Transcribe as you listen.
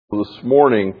This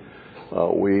morning,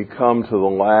 we come to the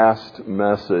last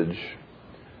message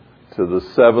to the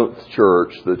seventh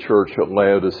church, the church at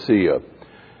Laodicea.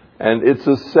 And it's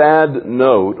a sad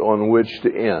note on which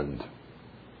to end,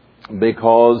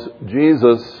 because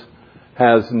Jesus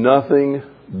has nothing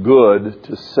good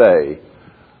to say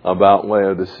about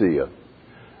Laodicea.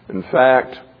 In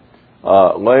fact,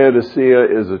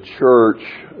 Laodicea is a church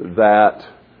that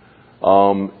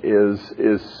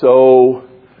is so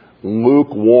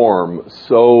lukewarm,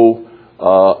 so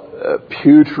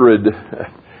putrid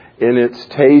in its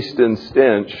taste and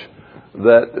stench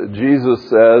that Jesus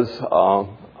says,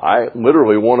 I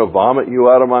literally want to vomit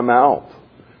you out of my mouth.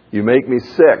 You make me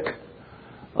sick.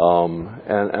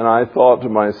 And I thought to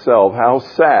myself, how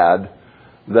sad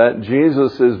that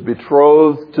Jesus is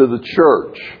betrothed to the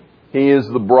church. He is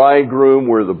the bridegroom.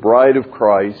 We're the bride of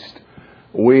Christ.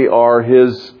 We are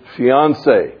His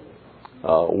fiancé.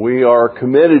 We are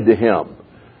committed to Him.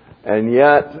 And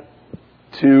yet,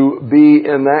 to be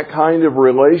in that kind of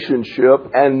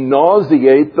relationship and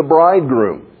nauseate the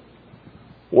bridegroom.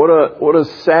 What a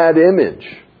sad image.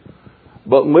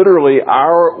 But literally,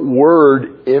 our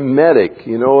word emetic,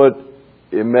 you know what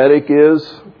emetic is?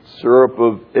 Syrup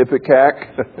of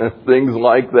ipecac, things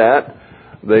like that.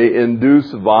 They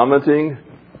induce vomiting.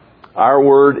 Our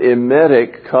word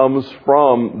emetic comes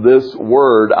from this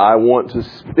word, I want to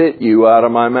spit you out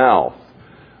of my mouth.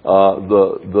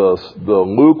 The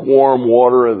lukewarm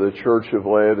water of the church of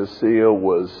Laodicea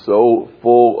was so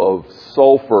full of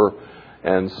sulfur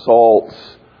and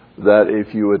salts that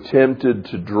if you attempted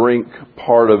to drink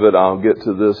part of it, I'll get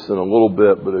to this in a little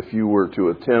bit, but if you were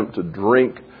to attempt to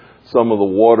drink some of the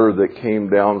water that came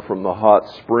down from the hot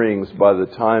springs, by the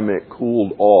time it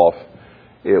cooled off,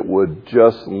 it would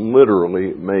just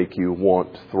literally make you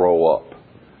want to throw up.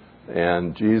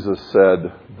 And Jesus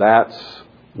said, that's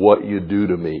what you do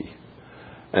to me.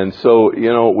 And so,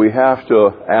 we have to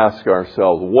ask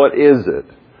ourselves, what is it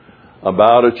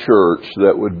about a church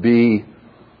that would be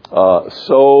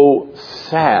so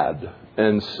sad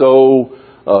and so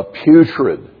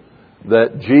putrid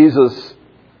that Jesus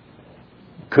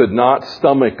could not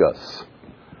stomach us?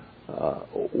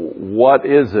 What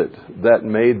is it that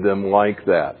made them like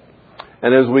that?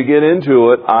 And as we get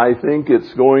into it, I think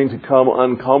it's going to come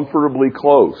uncomfortably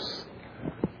close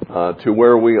to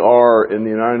where we are in the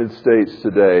United States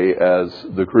today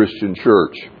as the Christian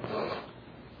church.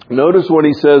 Notice what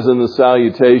he says in the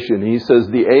salutation. He says,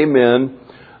 the Amen,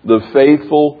 the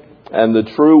faithful and the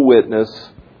true witness,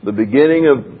 the beginning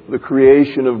of the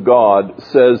creation of God,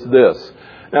 says this.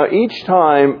 Now, each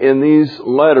time in these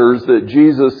letters that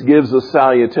Jesus gives a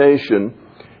salutation,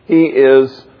 He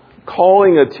is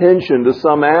calling attention to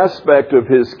some aspect of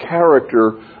His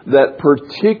character that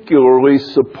particularly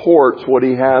supports what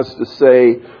He has to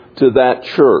say to that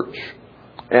church.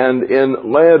 And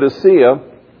in Laodicea,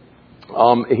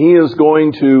 He is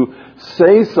going to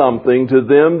say something to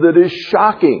them that is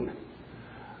shocking.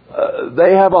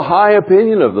 They have a high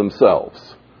opinion of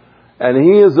themselves. And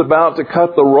He is about to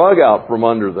cut the rug out from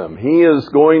under them. He is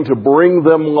going to bring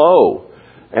them low.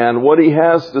 And what He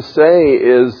has to say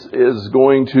is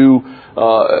going to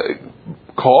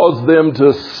cause them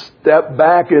to step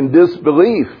back in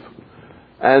disbelief.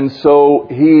 And so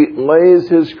He lays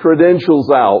His credentials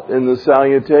out in the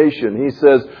salutation. He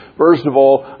says, first of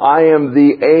all, I am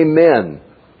the Amen.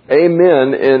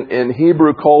 Amen in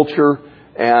Hebrew culture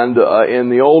and in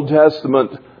the Old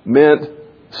Testament meant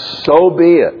so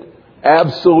be it.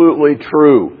 Absolutely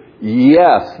true.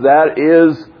 Yes, that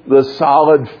is the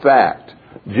solid fact.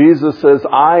 Jesus says,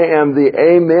 I am the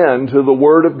Amen to the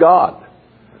Word of God.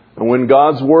 And when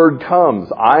God's Word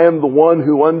comes, I am the one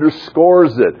who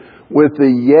underscores it with the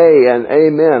yea and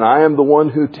amen. I am the one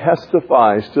who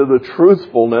testifies to the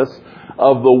truthfulness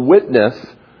of the witness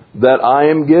that I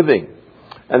am giving.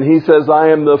 And He says, I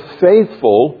am the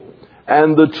faithful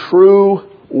and the true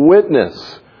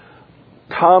witness.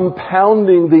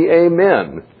 Compounding the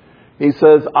amen. He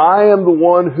says, I am the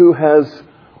one who has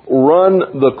run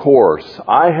the course.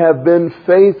 I have been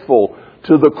faithful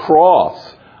to the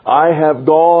cross. I have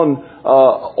gone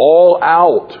all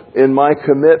out in my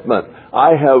commitment.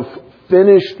 I have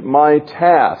finished my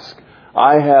task.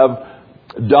 I have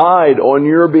died on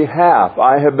your behalf.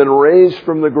 I have been raised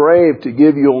from the grave to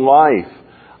give you life.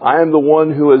 I am the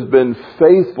one who has been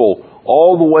faithful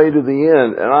all the way to the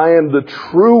end. And I am the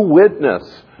true witness.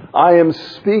 I am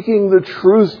speaking the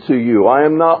truth to you. I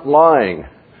am not lying.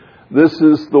 This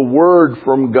is the word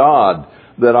from God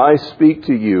that I speak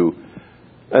to you.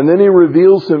 And then He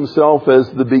reveals Himself as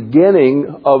the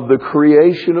beginning of the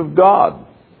creation of God.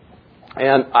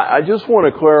 And I just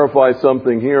want to clarify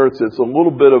something here. It's a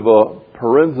little bit of a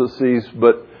parenthesis,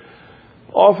 but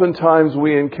Oftentimes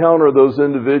we encounter those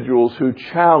individuals who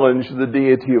challenge the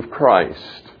deity of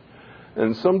Christ.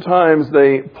 And sometimes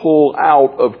they pull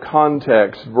out of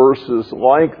context verses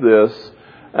like this,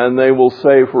 and they will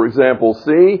say, for example,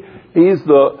 see, He's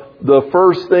the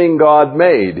first thing God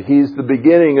made. He's the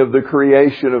beginning of the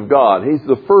creation of God. He's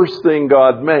the first thing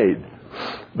God made.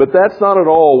 But that's not at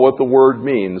all what the word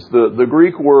means. The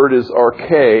Greek word is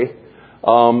arche,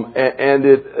 and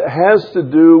it has to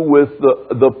do with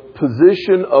the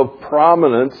position of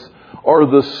prominence or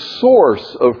the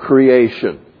source of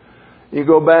creation. You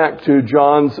go back to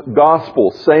John's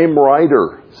Gospel, same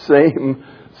writer, same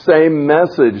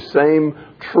message, same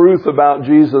truth about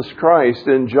Jesus Christ.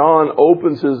 And John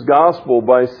opens his Gospel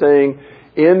by saying,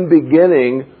 in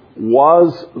beginning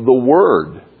was the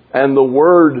Word, and the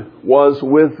Word was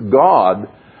with God,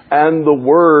 and the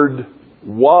Word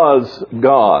was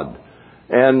God.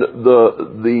 And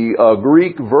the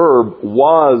Greek verb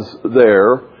was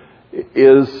there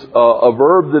is a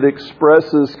verb that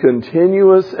expresses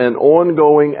continuous and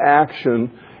ongoing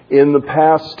action in the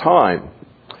past time.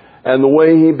 And the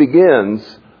way he begins,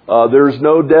 there's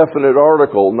no definite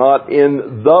article, not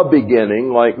in the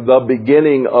beginning, like the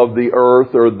beginning of the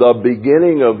earth or the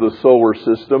beginning of the solar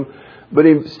system, but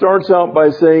he starts out by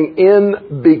saying,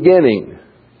 in beginning,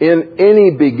 in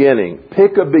any beginning,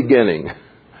 pick a beginning.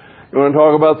 You want to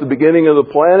talk about the beginning of the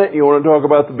planet? You want to talk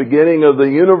about the beginning of the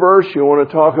universe? You want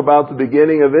to talk about the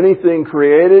beginning of anything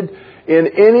created? In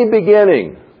any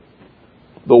beginning,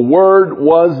 the Word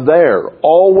was there,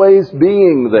 always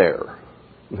being there.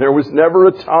 There was never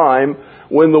a time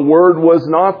when the Word was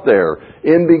not there.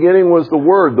 In beginning was the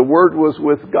Word. The Word was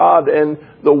with God, and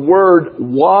the Word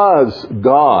was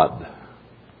God.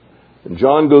 And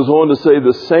John goes on to say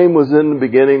the same was in the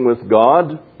beginning with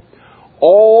God.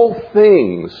 All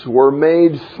things were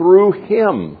made through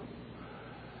Him,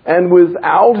 and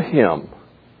without Him,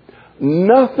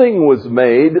 nothing was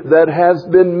made that has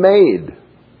been made.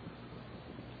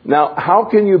 Now, how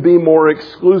can you be more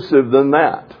exclusive than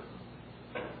that?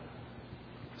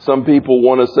 Some people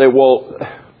want to say, well,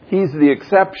 He's the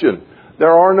exception.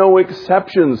 There are no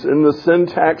exceptions in the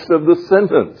syntax of the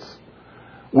sentence.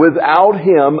 Without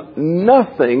Him,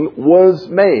 nothing was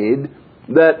made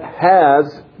that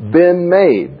has been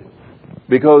made,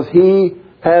 because He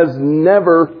has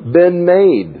never been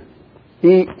made.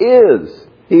 He is,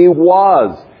 He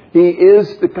was, He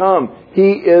is to come.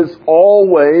 He is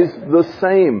always the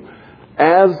same.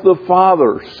 As the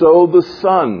Father, so the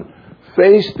Son,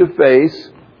 face to face,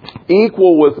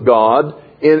 equal with God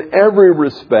in every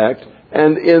respect.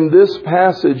 And in this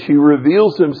passage, He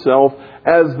reveals Himself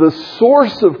as the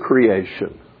source of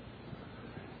creation.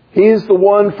 He's the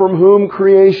one from whom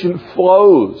creation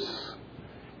flows.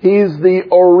 He's the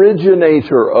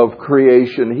originator of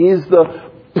creation. He's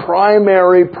the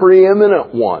primary,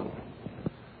 preeminent one.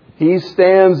 He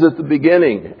stands at the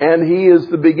beginning, and He is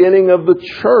the beginning of the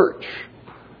church.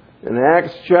 In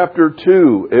Acts chapter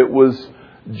 2, it was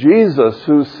Jesus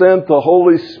who sent the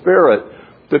Holy Spirit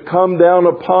to come down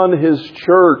upon His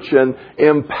church and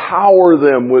empower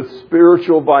them with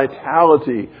spiritual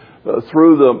vitality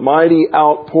through the mighty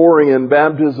outpouring and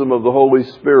baptism of the Holy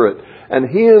Spirit. And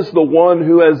He is the one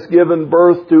who has given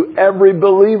birth to every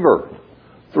believer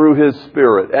through His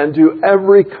Spirit and to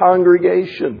every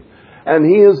congregation. And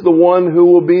He is the one who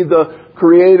will be the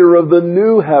creator of the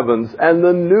new heavens and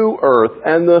the new earth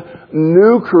and the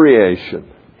new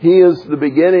creation. He is the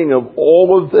beginning of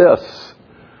all of this.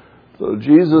 So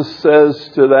Jesus says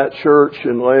to that church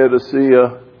in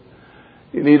Laodicea,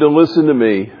 you need to listen to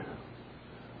me.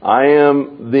 I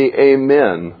am the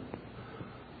Amen.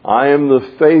 I am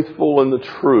the faithful and the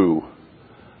true.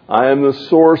 I am the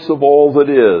source of all that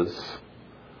is.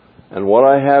 And what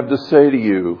I have to say to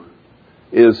you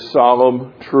is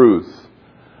solemn truth.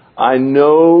 I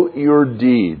know your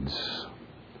deeds,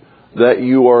 that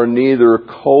you are neither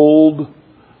cold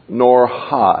nor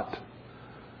hot.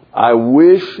 I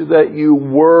wish that you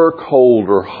were cold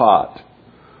or hot.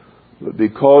 But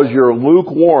because you're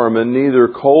lukewarm and neither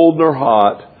cold nor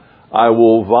hot, I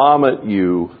will vomit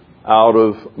you out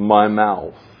of my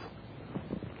mouth.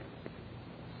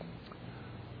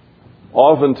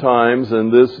 Oftentimes,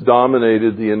 and this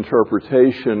dominated the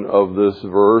interpretation of this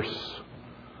verse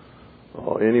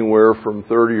anywhere from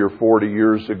 30 or 40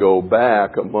 years ago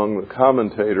back among the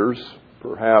commentators,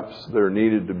 perhaps there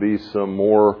needed to be some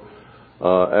more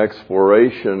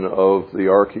exploration of the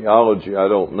archaeology. I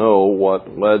don't know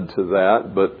what led to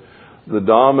that, but the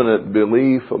dominant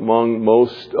belief among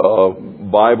most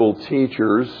Bible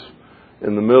teachers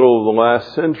in the middle of the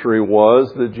last century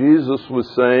was that Jesus was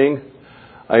saying,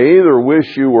 I either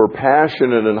wish you were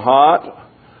passionate and hot,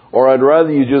 Or I'd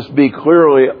rather you just be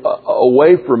clearly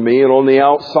away from me and on the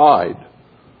outside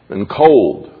and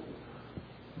cold.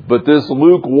 But this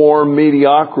lukewarm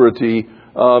mediocrity,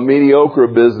 mediocre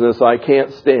business, I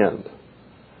can't stand.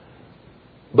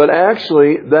 But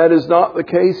actually, that is not the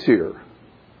case here.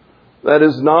 That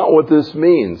is not what this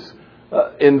means.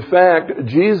 In fact,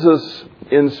 Jesus,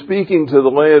 in speaking to the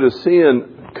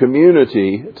Laodicean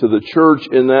community, to the church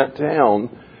in that town,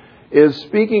 is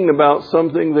speaking about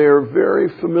something they are very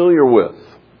familiar with.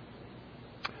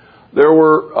 There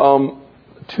were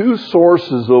two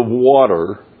sources of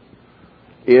water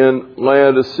in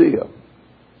Laodicea.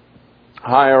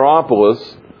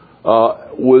 Hierapolis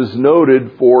was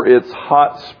noted for its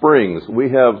hot springs. We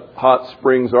have Hot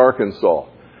Springs, Arkansas.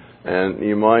 And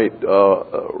you might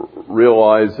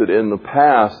realize that in the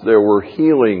past there were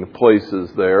healing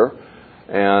places there.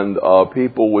 And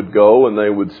people would go and they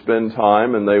would spend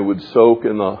time and they would soak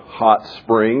in the hot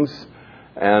springs.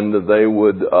 And they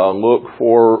would look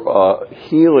for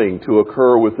healing to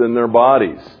occur within their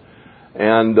bodies.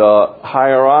 And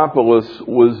Hierapolis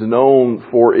was known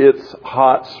for its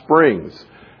hot springs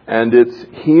and its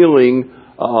healing.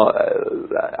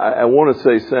 I want to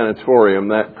say sanatorium.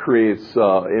 That creates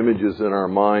images in our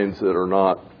minds that are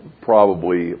not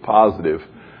probably positive.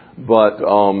 But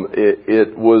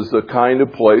it was the kind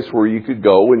of place where you could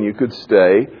go and you could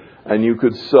stay and you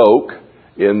could soak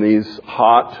in these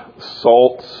hot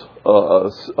salt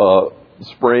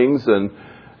springs, and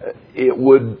it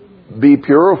would be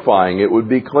purifying. It would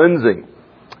be cleansing.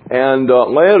 And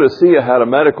Laodicea had a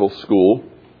medical school,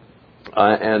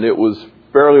 and it was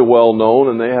fairly well known,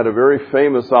 and they had a very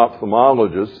famous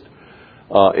ophthalmologist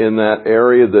in that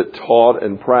area that taught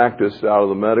and practiced out of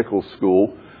the medical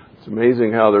school. It's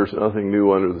amazing how there's nothing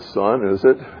new under the sun, is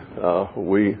it?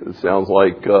 It sounds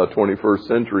like 21st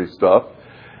century stuff.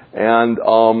 And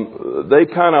they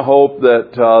kind of hoped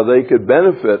that they could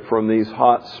benefit from these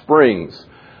hot springs.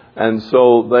 And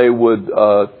so they would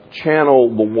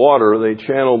channel the water. They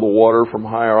channeled the water from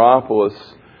Hierapolis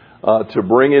to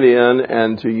bring it in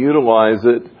and to utilize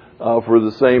it for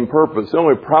the same purpose. The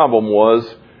only problem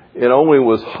was it only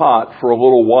was hot for a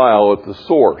little while at the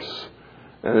source.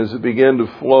 And as it began to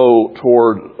flow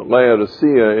toward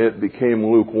Laodicea, it became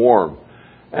lukewarm.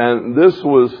 And this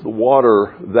was the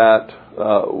water that,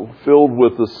 filled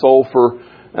with the sulfur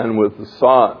and with the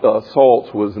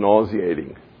salts, was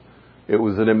nauseating. It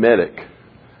was an emetic.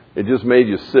 It just made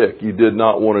you sick. You did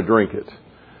not want to drink it.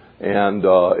 And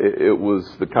it was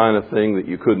the kind of thing that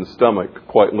you couldn't stomach,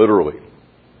 quite literally.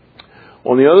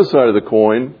 On the other side of the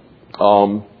coin,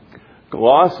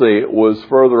 Colossae was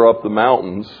further up the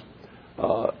mountains.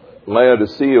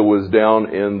 Laodicea was down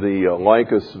in the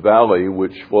Lycus Valley,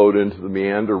 which flowed into the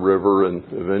Meander River and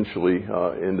eventually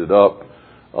ended up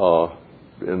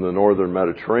in the northern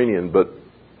Mediterranean. But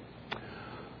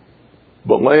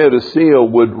Laodicea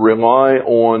would rely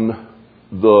on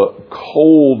the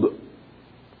cold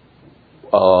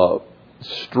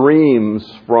streams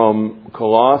from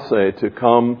Colossae to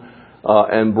come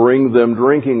and bring them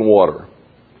drinking water.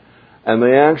 And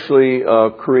they actually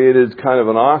created kind of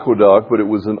an aqueduct, but it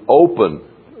was an open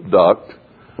duct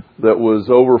that was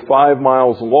over 5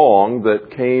 miles long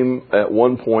that came at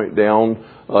one point down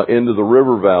into the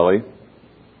river valley.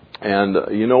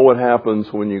 And you know what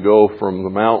happens when you go from the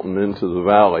mountain into the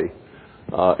valley?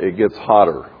 It gets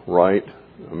hotter, right?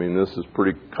 I mean, this is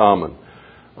pretty common.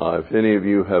 If any of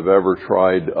you have ever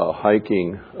tried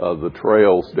hiking the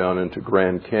trails down into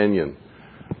Grand Canyon,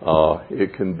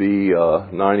 it can be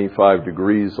 95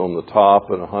 degrees on the top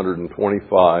and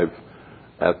 125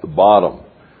 at the bottom.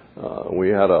 We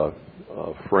had a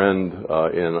friend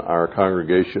in our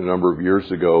congregation a number of years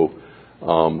ago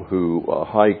who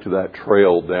hiked that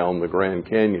trail down the Grand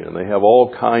Canyon. And they have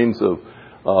all kinds of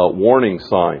warning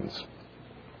signs.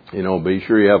 You know, be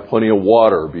sure you have plenty of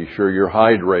water. Be sure you're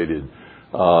hydrated.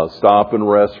 Stop and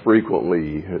rest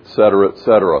frequently, et cetera, et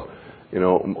cetera. You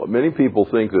know, many people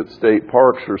think that state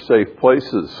parks are safe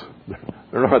places.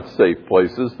 They're not safe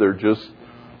places. They're just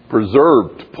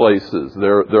preserved places.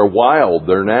 They're wild.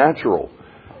 They're natural.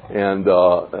 And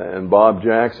Bob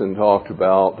Jackson talked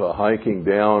about hiking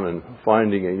down and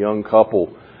finding a young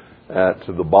couple at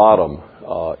the bottom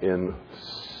in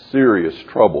serious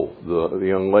trouble. The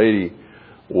young lady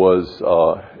was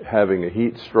having a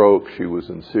heat stroke. She was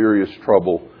in serious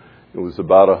trouble. It was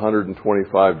about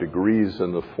 125 degrees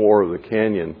in the floor of the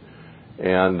canyon,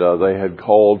 and they had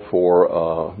called for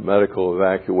a medical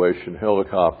evacuation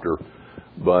helicopter,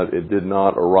 but it did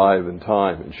not arrive in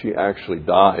time, and she actually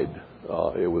died.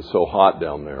 It was so hot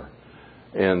down there.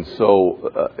 And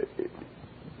so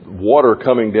water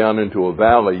coming down into a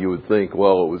valley, you would think,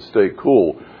 well, it would stay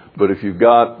cool. But if you've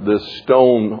got this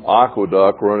stone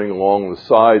aqueduct running along the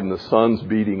side and the sun's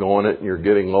beating on it and you're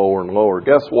getting lower and lower,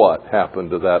 guess what happened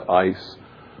to that ice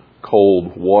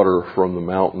cold water from the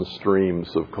mountain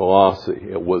streams of Colossae?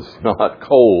 It was not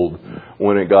cold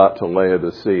when it got to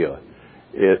Laodicea.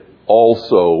 It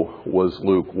also was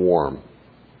lukewarm.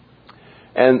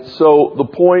 And so the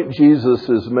point Jesus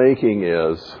is making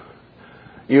is,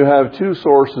 you have two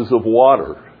sources of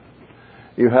water.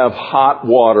 You have hot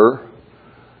water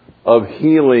of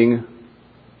healing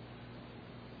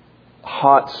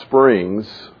hot springs,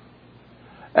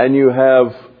 and you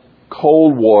have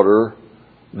cold water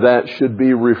that should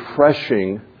be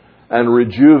refreshing and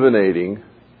rejuvenating.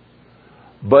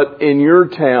 But in your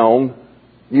town,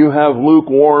 you have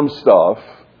lukewarm stuff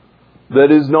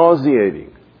that is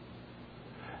nauseating.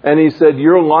 And he said,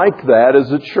 you're like that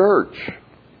as a church.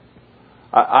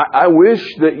 I wish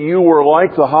that you were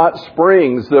like the hot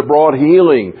springs that brought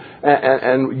healing,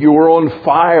 and you were on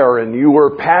fire and you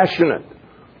were passionate.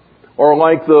 Or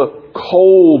like the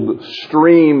cold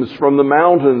streams from the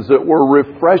mountains that were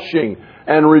refreshing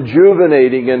and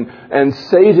rejuvenating and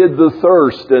sated the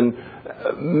thirst and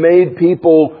made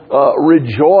people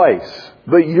rejoice.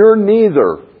 But you're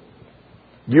neither.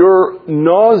 You're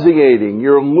nauseating.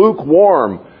 You're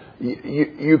lukewarm.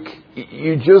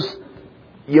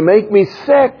 You make me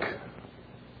sick.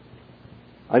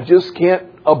 I just can't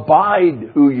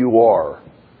abide who you are.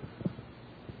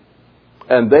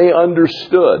 And they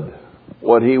understood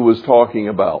what he was talking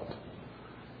about.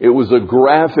 It was a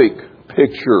graphic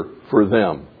picture for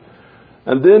them.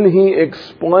 And then he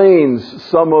explains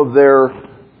some of their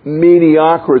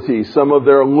mediocrity, some of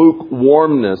their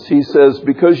lukewarmness. He says,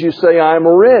 because you say I'm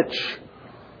rich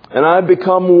and I've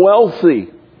become wealthy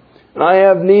and I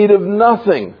have need of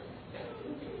nothing,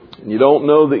 and you don't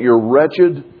know that you're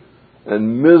wretched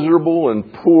and miserable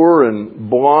and poor and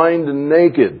blind and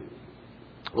naked.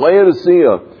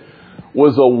 Laodicea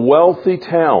was a wealthy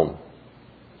town,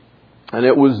 and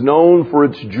it was known for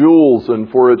its jewels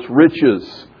and for its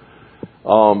riches.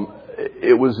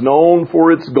 It was known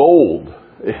for its gold.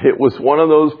 It was one of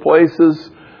those places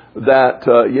that,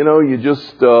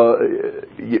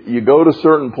 you go to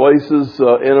certain places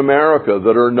in America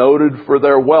that are noted for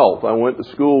their wealth. I went to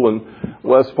school in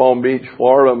West Palm Beach,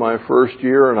 Florida, my first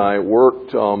year, and I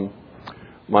worked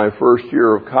my first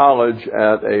year of college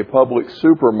at a public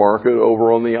supermarket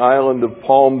over on the island of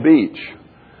Palm Beach.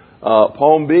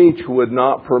 Palm Beach would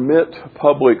not permit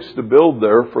Publix to build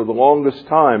there for the longest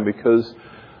time because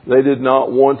they did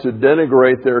not want to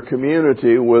denigrate their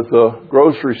community with a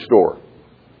grocery store.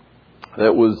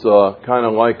 That was kind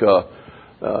of like a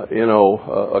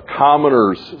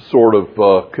commoner's sort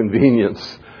of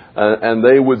convenience. And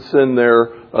they would send their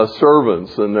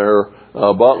servants and their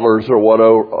butlers or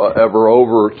whatever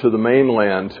over to the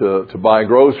mainland to buy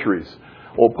groceries.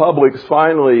 Well, Publix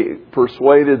finally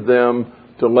persuaded them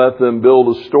to let them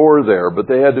build a store there, but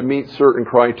they had to meet certain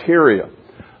criteria.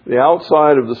 The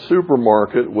outside of the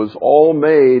supermarket was all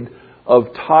made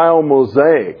of tile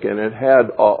mosaic, and it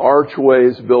had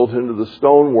archways built into the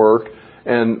stonework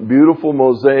and beautiful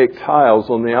mosaic tiles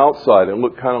on the outside. It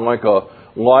looked kind of like a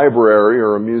library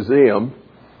or a museum.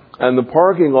 And the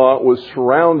parking lot was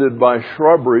surrounded by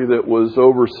shrubbery that was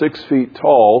over 6 feet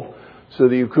tall so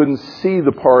that you couldn't see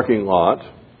the parking lot.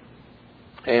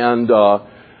 And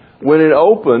when it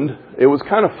opened, it was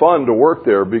kind of fun to work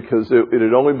there because it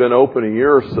had only been open a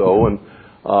year or so, and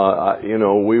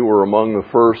we were among the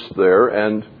first there.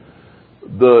 And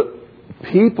the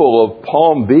people of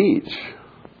Palm Beach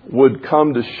would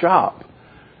come to shop,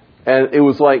 and it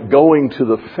was like going to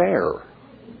the fair,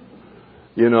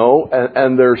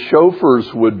 and their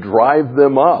chauffeurs would drive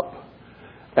them up,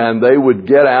 and they would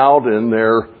get out in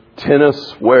their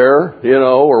tennis wear,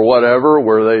 or whatever,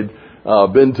 where they'd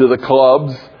been to the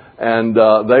clubs, and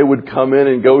they would come in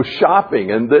and go shopping,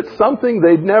 and that's something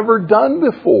they'd never done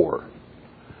before.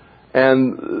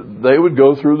 And they would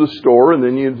go through the store, and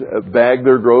then you'd bag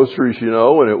their groceries,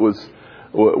 and it was,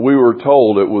 we were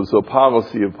told it was a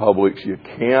policy of Publix, you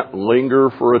can't linger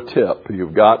for a tip.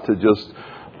 You've got to just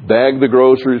bag the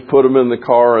groceries, put them in the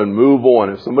car, and move on.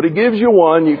 If somebody gives you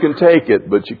one, you can take it,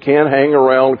 but you can't hang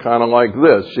around kind of like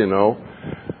this,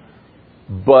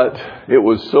 But it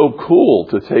was so cool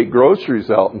to take groceries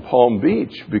out in Palm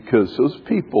Beach because those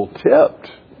people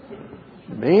tipped.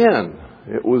 Man,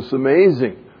 it was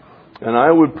amazing. And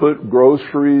I would put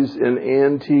groceries in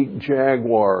antique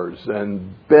Jaguars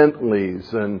and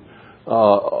Bentleys and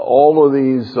all of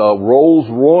these Rolls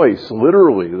Royce,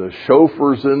 literally, the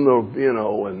chauffeurs in the,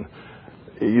 and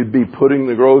you'd be putting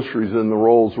the groceries in the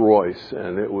Rolls Royce.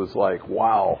 And it was like,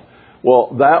 wow.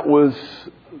 Well, that was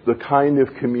the kind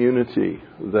of community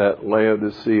that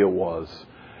Laodicea was.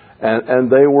 And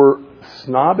they were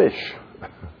snobbish.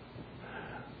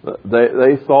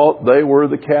 They thought they were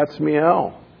the cat's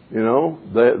meow.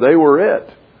 They were it.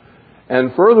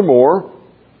 And furthermore,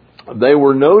 they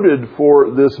were noted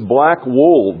for this black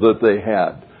wool that they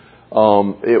had.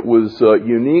 It was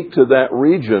unique to that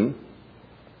region.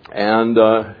 And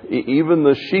even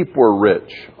the sheep were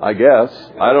rich, I guess.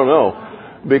 I don't know.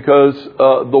 Because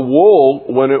the wool,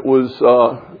 when it was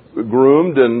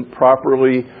groomed and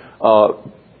properly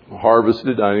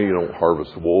harvested, I know you don't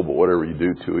harvest wool, but whatever you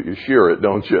do to it, you shear it,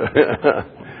 don't you?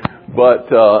 But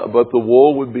the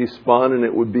wool would be spun and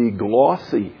it would be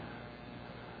glossy.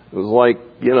 It was like,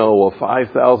 a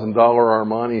 $5,000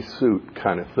 Armani suit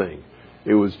kind of thing.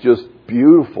 It was just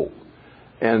beautiful.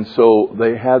 And so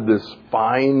they had this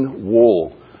fine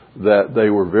wool that they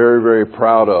were very, very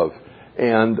proud of.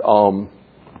 And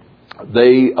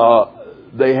they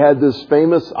had this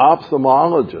famous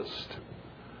ophthalmologist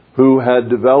who had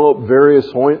developed various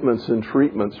ointments and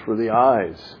treatments for the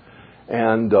eyes.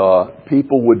 And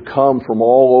people would come from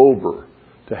all over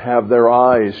to have their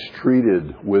eyes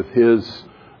treated with his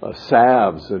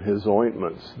salves and his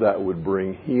ointments that would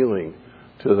bring healing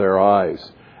to their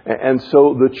eyes. And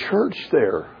so the church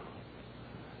there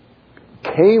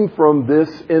came from this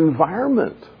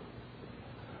environment.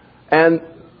 And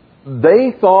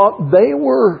they thought they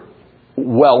were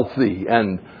wealthy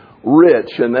and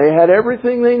rich and they had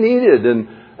everything they needed and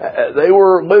they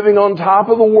were living on top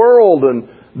of the world and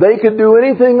they could do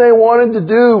anything they wanted to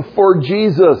do for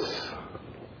Jesus.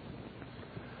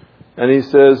 And he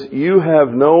says, you have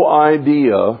no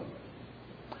idea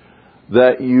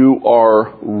that you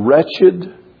are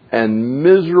wretched and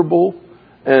miserable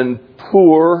and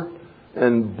poor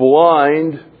and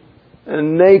blind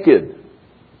and naked.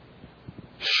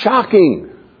 Shocking.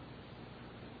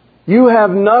 You have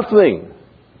nothing.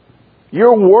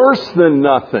 You're worse than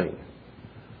nothing.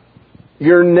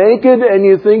 You're naked and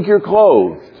you think you're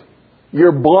clothed.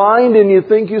 You're blind and you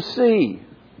think you see.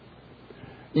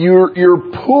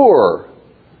 You're poor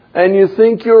and you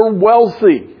think you're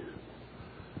wealthy.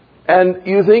 And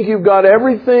you think you've got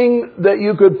everything that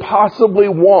you could possibly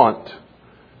want.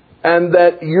 And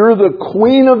that you're the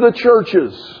queen of the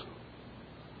churches.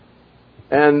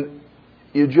 And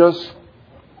you just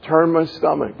turn my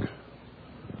stomach.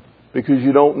 Because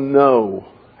you don't know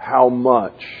how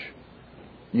much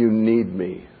you need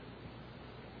me.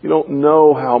 You don't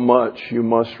know how much you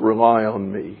must rely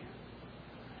on me.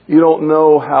 You don't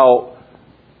know how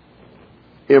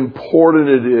important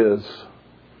it is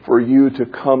for you to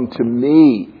come to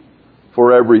me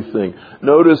for everything.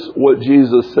 Notice what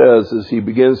Jesus says as he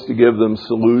begins to give them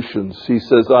solutions. He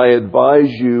says, I advise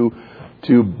you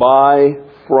to buy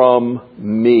from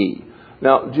me.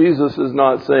 Now, Jesus is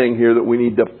not saying here that we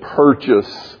need to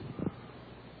purchase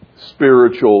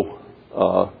spiritual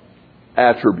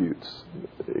attributes.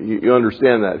 You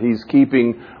understand that. He's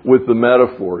keeping with the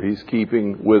metaphor. He's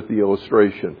keeping with the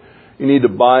illustration. You need to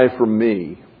buy from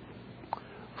me.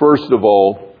 First of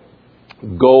all,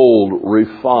 gold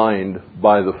refined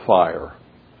by the fire.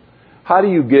 How do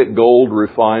you get gold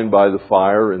refined by the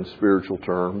fire in spiritual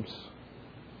terms?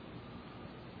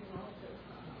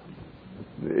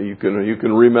 You can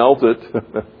remelt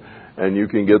it, and you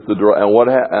can get the dry.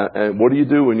 And what do you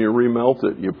do when you remelt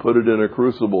it? You put it in a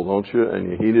crucible, don't you?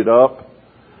 And you heat it up,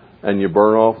 and you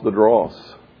burn off the dross.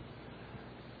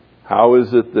 How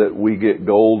is it that we get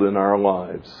gold in our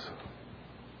lives?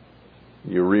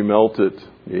 You remelt it,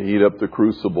 you heat up the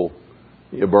crucible,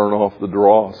 you burn off the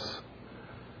dross.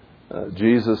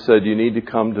 Jesus said, you need to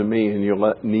come to me and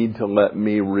you need to let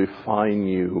me refine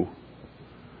you.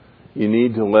 You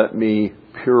need to let me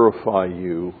purify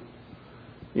you.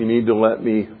 You need to let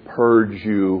me purge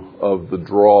you of the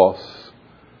dross.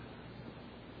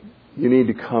 You need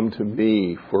to come to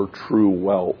me for true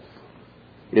wealth.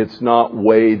 It's not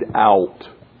weighed out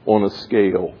on a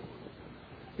scale.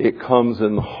 It comes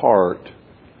in the heart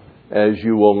as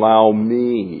you allow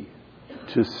me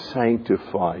to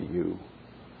sanctify you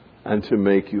and to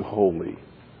make you holy.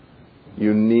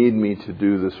 You need me to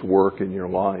do this work in your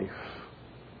life.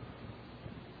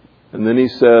 And then he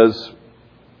says,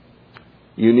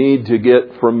 you need to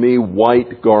get from me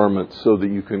white garments so that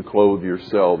you can clothe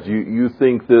yourselves. You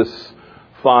think this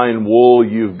fine wool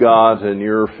you've got and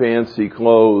your fancy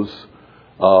clothes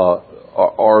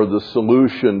are the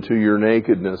solution to your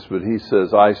nakedness. But he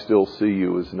says, I still see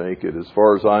you as naked. As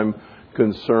far as I'm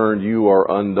concerned, you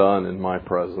are undone in my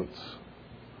presence.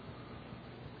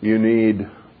 You need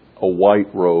a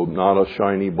white robe, not a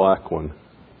shiny black one.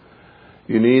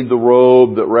 You need the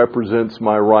robe that represents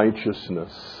my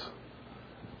righteousness.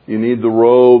 You need the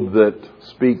robe that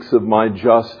speaks of my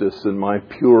justice and my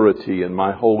purity and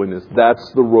my holiness.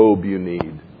 That's the robe you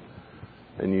need.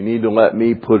 And you need to let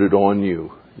me put it on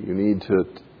you. You need to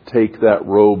take that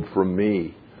robe from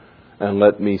me and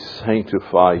let me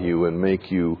sanctify you and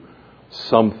make you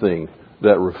something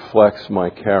that reflects my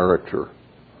character.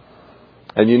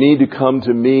 And you need to come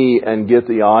to me and get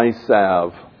the eye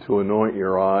salve to anoint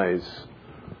your eyes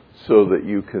so that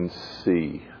you can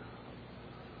see.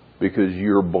 Because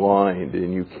you're blind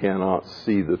and you cannot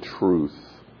see the truth.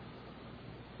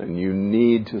 And you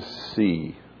need to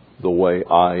see the way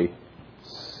I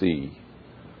see.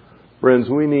 Friends,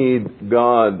 we need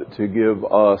God to give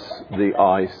us the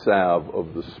eye salve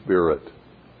of the Spirit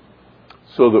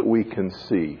so that we can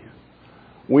see.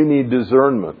 We need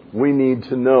discernment. We need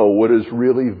to know what is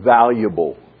really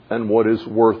valuable and what is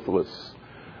worthless.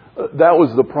 That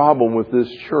was the problem with this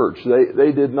church.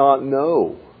 They did not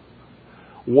know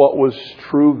what was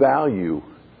true value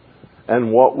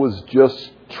and what was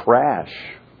just trash.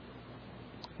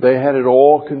 They had it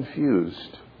all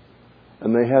confused.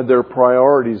 And they had their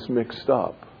priorities mixed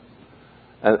up.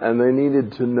 And they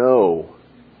needed to know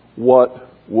what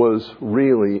was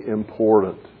really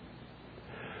important.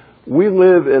 We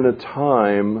live in a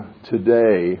time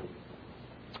today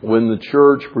when the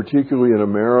church, particularly in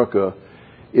America,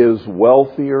 is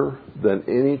wealthier than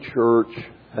any church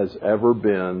has ever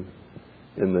been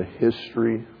in the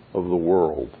history of the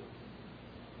world.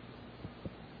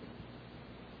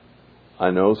 I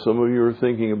know some of you are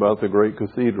thinking about the great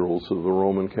cathedrals of the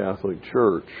Roman Catholic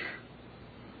Church.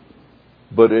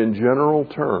 But in general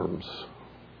terms,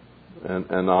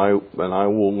 and I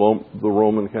will lump the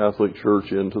Roman Catholic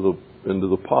Church into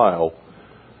the pile,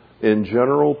 in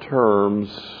general terms,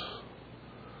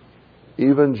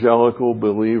 evangelical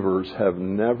believers have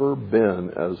never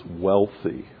been as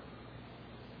wealthy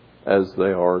as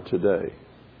they are today.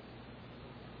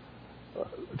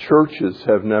 Churches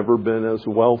have never been as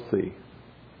wealthy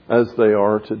as they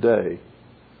are today.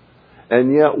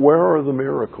 And yet, where are the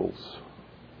miracles?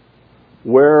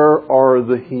 Where are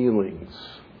the healings?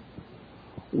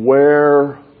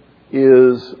 Where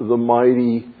is the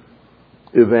mighty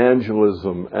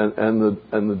evangelism and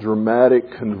the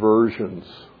dramatic conversions?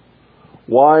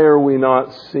 Why are we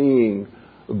not seeing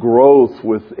growth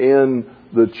within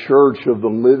the church of the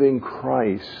living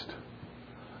Christ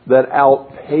that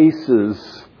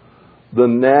outpaces the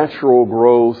natural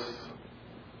growth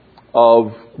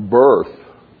of birth?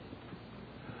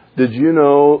 Did you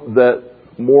know that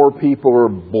more people are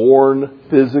born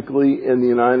physically in the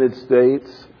United States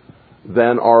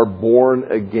than are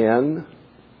born again?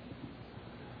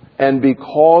 And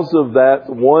because of that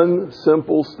one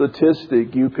simple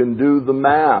statistic, you can do the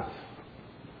math.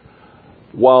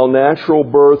 While natural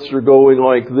births are going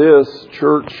like this,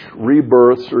 church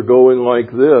rebirths are going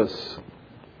like this.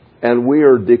 And we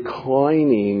are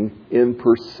declining in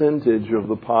percentage of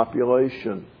the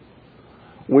population.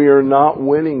 We are not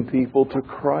winning people to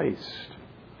Christ.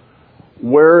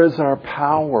 Where is our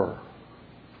power?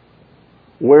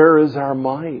 Where is our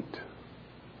might?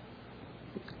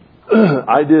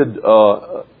 I did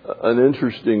an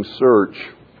interesting search.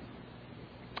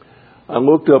 I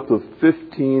looked up the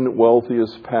 15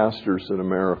 wealthiest pastors in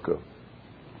America.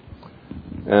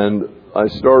 And I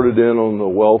started in on the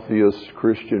wealthiest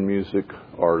Christian music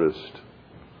artist.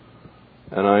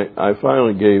 And I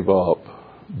finally gave up.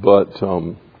 But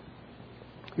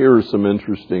here are some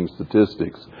interesting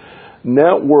statistics.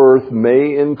 Net worth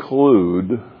may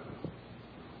include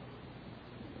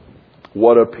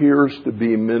what appears to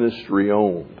be ministry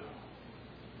owned.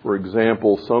 For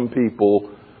example,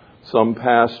 some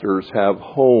pastors have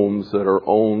homes that are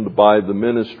owned by the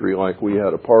ministry, like we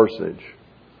had a parsonage.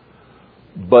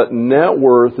 But net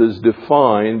worth is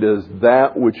defined as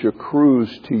that which accrues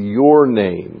to your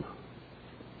name.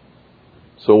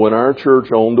 So when our church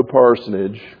owned a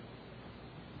parsonage,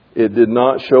 it did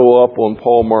not show up on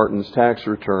Paul Martin's tax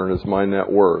return as my net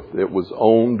worth. It was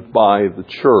owned by the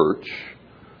church,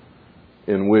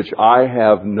 in which I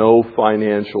have no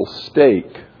financial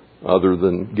stake other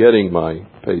than getting my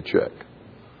paycheck.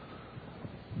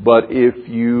 But if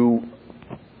you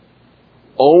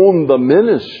own the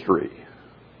ministry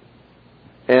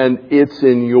and it's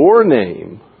in your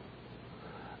name,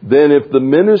 then if the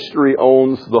ministry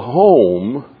owns the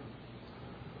home,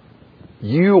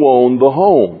 you own the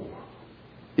home.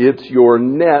 It's your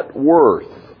net worth.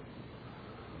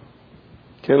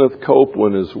 Kenneth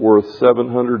Copeland is worth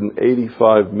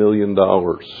 $785 million.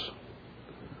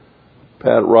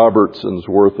 Pat Robertson's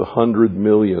worth $100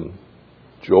 million.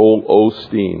 Joel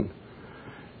Osteen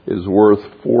is worth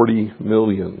 $40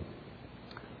 million.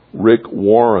 Rick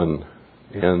Warren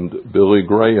and Billy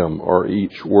Graham are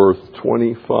each worth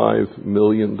 $25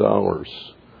 million.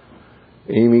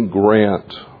 Amy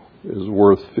Grant is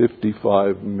worth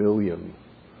 $55 million.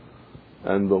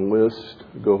 And the list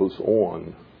goes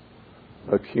on.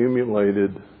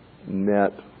 Accumulated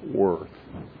net worth.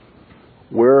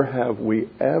 Where have we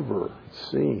ever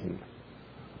seen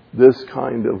this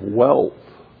kind of wealth?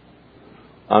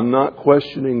 I'm not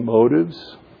questioning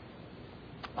motives.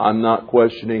 I'm not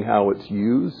questioning how it's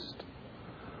used.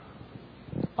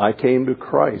 I came to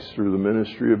Christ through the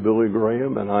ministry of Billy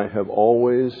Graham, and I have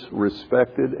always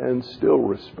respected and still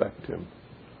respect him.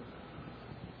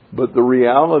 But the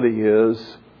reality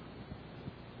is,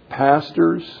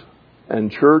 pastors and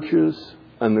churches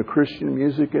and the Christian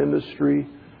music industry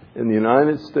in the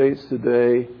United States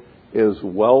today is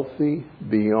wealthy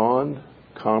beyond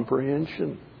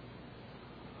comprehension.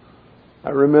 I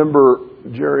remember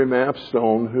Jerry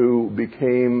Mapstone, who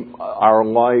became our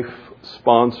life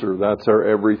sponsor. That's our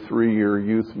every 3-year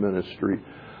youth ministry,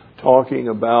 talking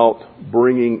about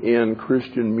bringing in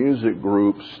Christian music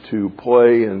groups to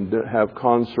play and have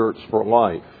concerts for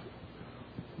life.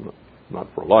 Not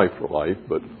for life,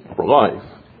 but for life.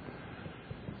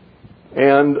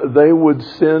 And they would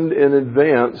send in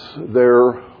advance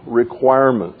their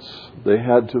requirements. They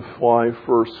had to fly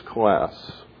first class.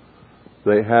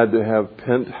 They had to have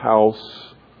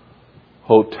penthouse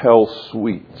hotel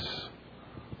suites.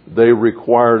 They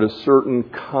required a certain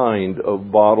kind of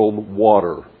bottled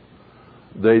water.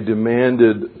 They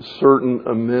demanded certain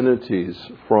amenities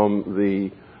from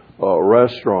the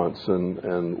restaurants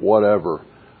and whatever.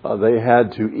 They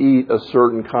had to eat a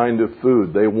certain kind of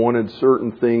food. They wanted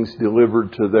certain things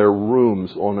delivered to their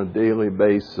rooms on a daily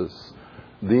basis.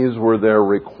 These were their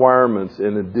requirements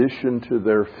in addition to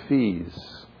their fees.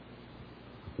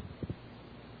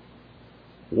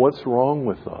 What's wrong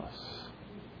with us?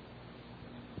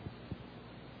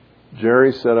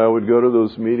 Jerry said I would go to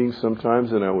those meetings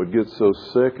sometimes and I would get so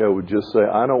sick I would just say,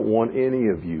 I don't want any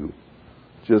of you.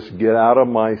 Just get out of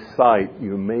my sight.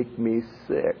 You make me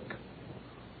sick.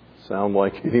 Sound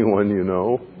like anyone you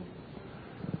know?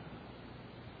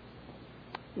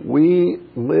 We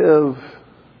live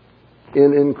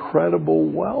in incredible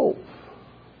wealth.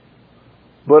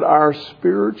 But our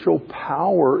spiritual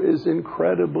power is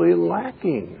incredibly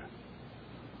lacking.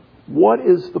 What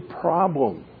is the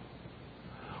problem?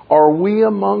 Are we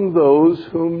among those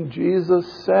whom Jesus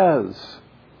says,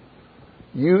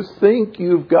 you think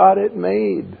you've got it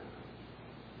made?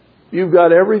 You've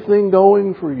got everything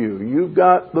going for you. You've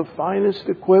got the finest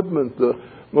equipment, the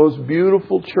most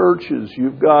beautiful churches.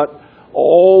 You've got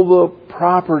all the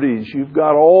properties. You've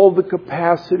got all the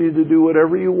capacity to do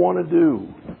whatever you want to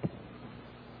do.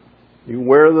 You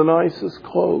wear the nicest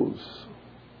clothes.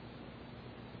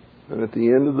 And at the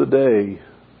end of the day,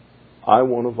 I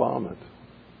want to vomit.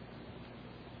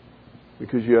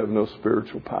 Because you have no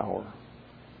spiritual power.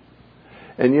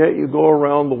 And yet you go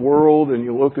around the world and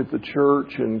you look at the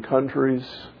church in countries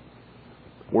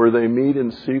where they meet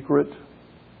in secret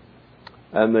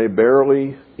and they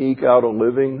barely eke out a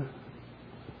living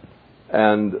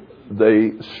and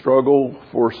they struggle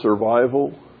for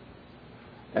survival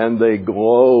and they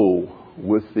glow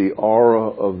with the aura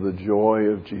of the joy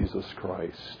of Jesus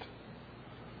Christ.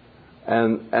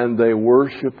 And they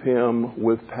worship Him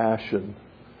with passion.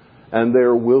 And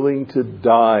they're willing to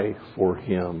die for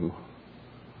Him.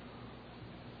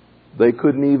 They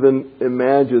couldn't even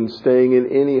imagine staying in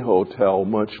any hotel,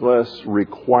 much less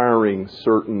requiring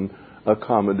certain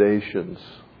accommodations.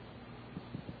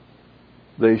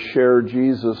 They share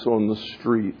Jesus on the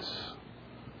streets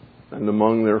and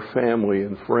among their family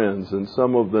and friends, and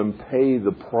some of them pay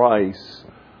the price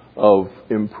of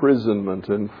imprisonment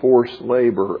and forced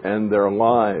labor and their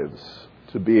lives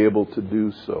to be able to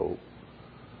do so.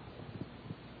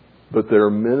 But their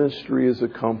ministry is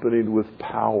accompanied with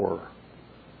power,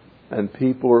 and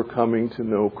people are coming to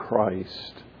know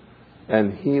Christ,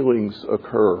 and healings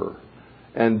occur,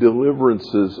 and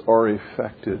deliverances are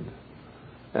effected,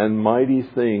 and mighty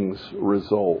things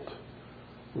result.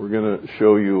 We're going to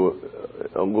show you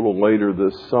a little later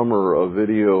this summer a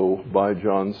video by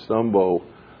John Stumbo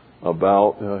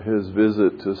about his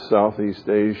visit to Southeast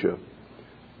Asia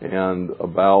and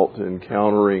about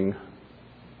encountering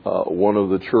one of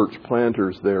the church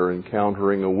planters there,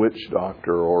 encountering a witch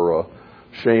doctor or a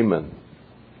shaman.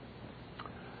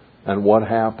 And what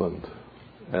happened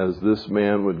as this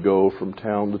man would go from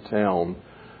town to town,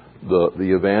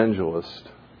 the evangelist,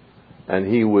 and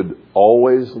he would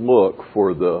always look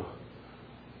for the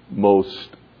most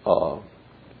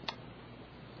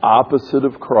opposite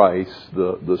of Christ,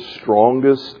 the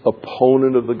strongest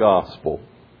opponent of the gospel.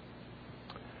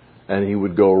 And he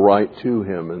would go right to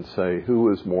him and say,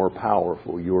 who is more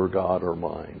powerful, your God or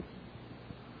mine?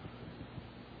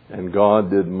 And God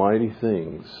did mighty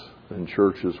things, and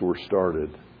churches were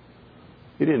started.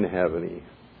 He didn't have any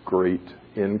great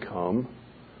income,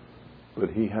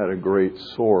 but he had a great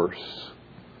source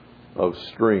of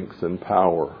strength and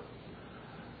power.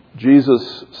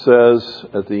 Jesus says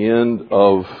at the end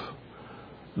of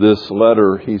this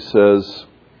letter, he says,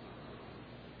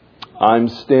 I'm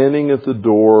standing at the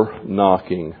door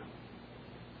knocking.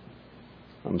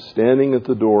 I'm standing at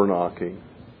the door knocking.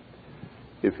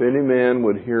 If any man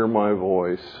would hear my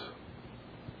voice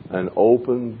and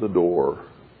open the door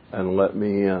and let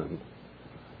me in,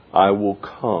 I will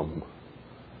come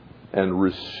and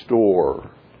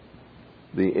restore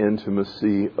the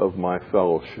intimacy of my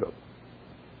fellowship.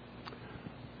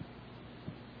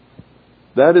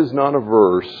 That is not a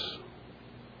verse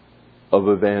of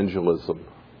evangelism.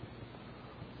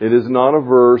 It is not a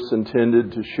verse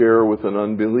intended to share with an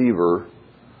unbeliever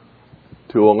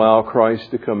to allow Christ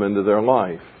to come into their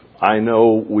life. I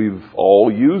know we've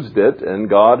all used it and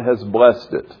God has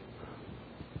blessed it.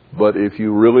 But if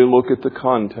you really look at the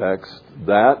context,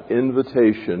 that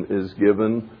invitation is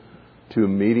given to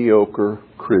mediocre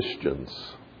Christians.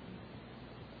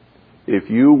 If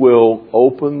you will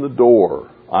open the door,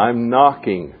 I'm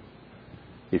knocking.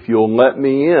 If you'll let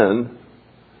me in,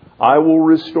 I will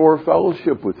restore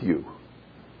fellowship with you.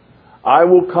 I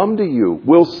will come to you.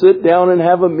 We'll sit down and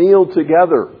have a meal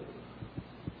together.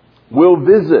 We'll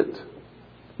visit.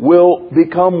 We'll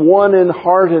become one in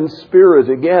heart and spirit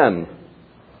again.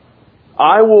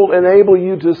 I will enable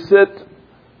you to sit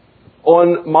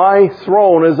on my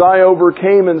throne as I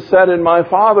overcame and sat in my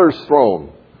Father's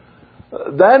throne.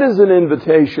 That is an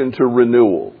invitation to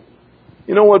renewal.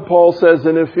 You know what Paul says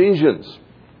in Ephesians?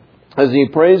 As he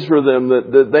prays for them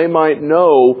that they might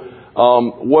know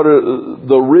what are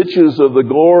the riches of the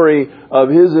glory of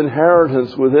His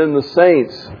inheritance within the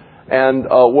saints, and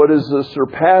what is the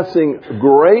surpassing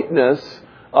greatness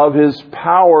of His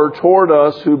power toward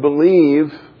us who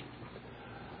believe,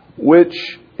 which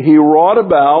He brought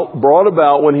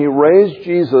about when He raised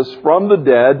Jesus from the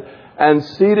dead and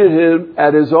seated Him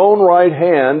at His own right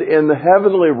hand in the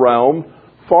heavenly realm,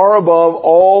 far above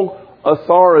all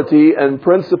authority and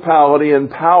principality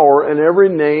and power and every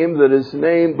name that is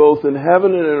named both in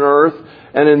heaven and in earth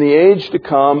and in the age to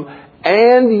come.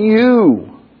 And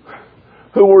you,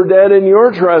 who were dead in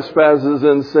your trespasses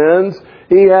and sins,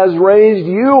 He has raised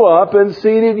you up and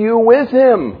seated you with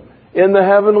Him in the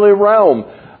heavenly realm.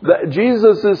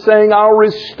 Jesus is saying, I'll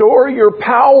restore your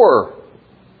power.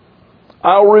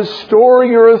 I'll restore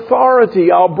your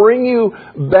authority. I'll bring you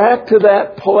back to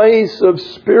that place of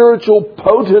spiritual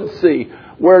potency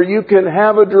where you can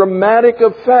have a dramatic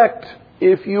effect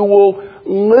if you will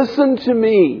listen to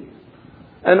me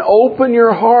and open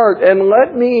your heart and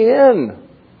let me in.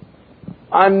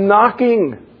 I'm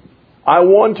knocking. I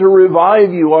want to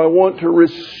revive you. I want to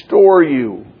restore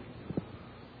you.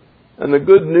 And the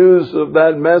good news of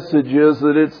that message is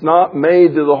that it's not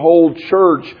made to the whole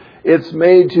church. It's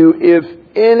made to if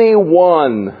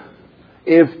anyone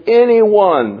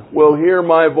will hear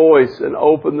my voice and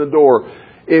open the door.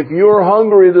 If you're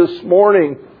hungry this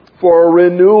morning for a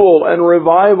renewal and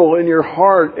revival in your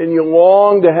heart and you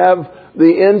long to have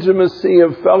the intimacy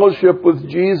of fellowship with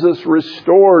Jesus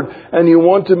restored and you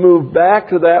want to move back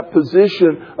to that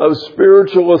position of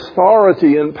spiritual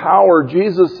authority and power,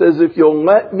 Jesus says, if you'll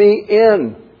let me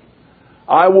in,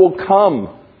 I will come.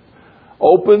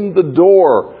 Open the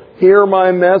door. Hear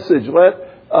my message. Let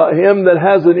him that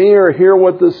has an ear hear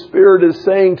what the Spirit is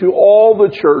saying to all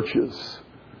the churches.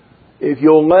 If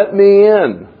you'll let me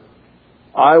in,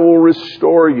 I will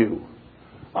restore you.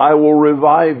 I will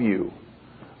revive you.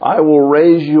 I will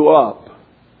raise you up.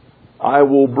 I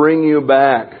will bring you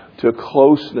back to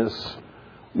closeness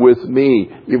with me.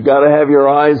 You've got to have your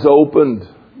eyes opened.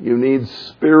 You need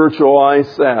spiritual eye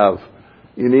salve.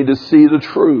 You need to see the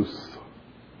truth.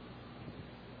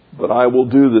 But I will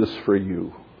do this for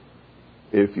you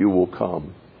if you will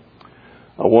come.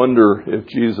 I wonder if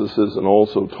Jesus isn't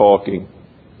also talking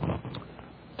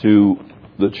to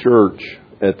the church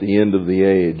at the end of the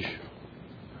age.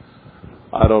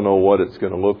 I don't know what it's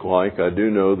going to look like. I do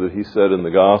know that He said in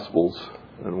the Gospels,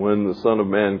 and when the Son of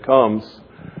Man comes,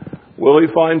 will He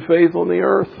find faith on the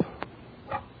earth?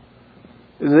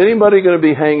 Is anybody going to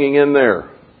be hanging in there?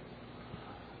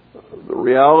 The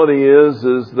reality is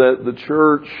that the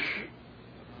church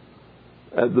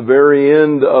at the very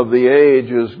end of the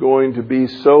age is going to be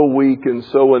so weak and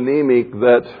so anemic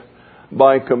that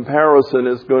by comparison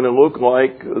it's going to look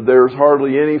like there's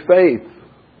hardly any faith.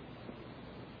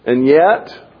 And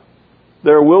yet,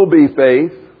 there will be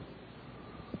faith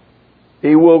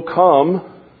He will come,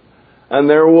 and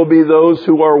there will be those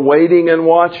who are waiting and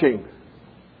watching.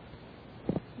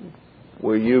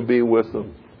 Will you be with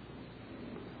them?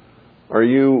 Are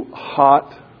you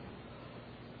hot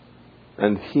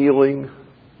and healing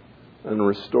and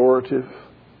restorative?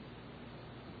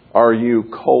 Are you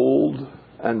cold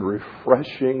and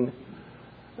refreshing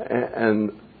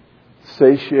and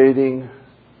satiating?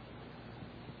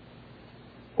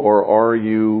 Or are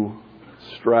you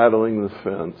straddling the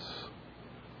fence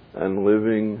and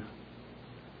living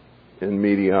in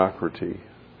mediocrity?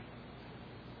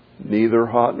 Neither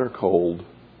hot nor cold,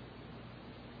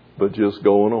 but just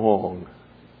going along,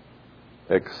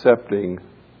 accepting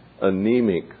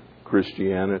anemic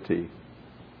Christianity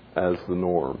as the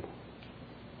norm.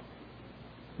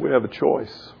 We have a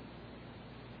choice.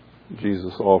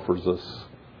 Jesus offers us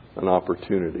an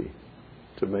opportunity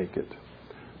to make it.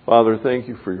 Father, thank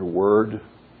you for your word.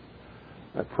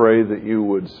 I pray that you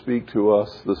would speak to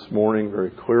us this morning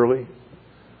very clearly.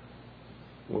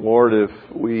 Lord, if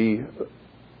we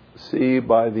see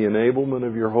by the enablement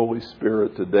of your Holy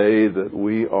Spirit today that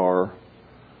we are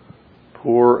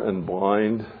poor and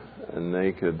blind and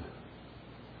naked,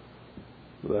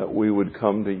 that we would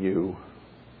come to you,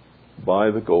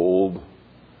 buy the gold,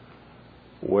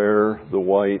 wear the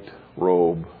white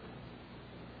robe,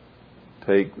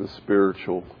 take the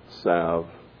spiritual salve,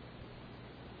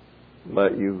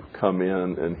 let you come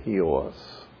in and heal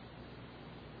us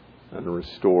and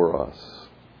restore us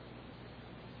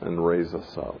and raise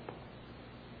us up.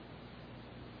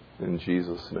 In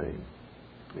Jesus' name,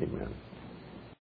 amen.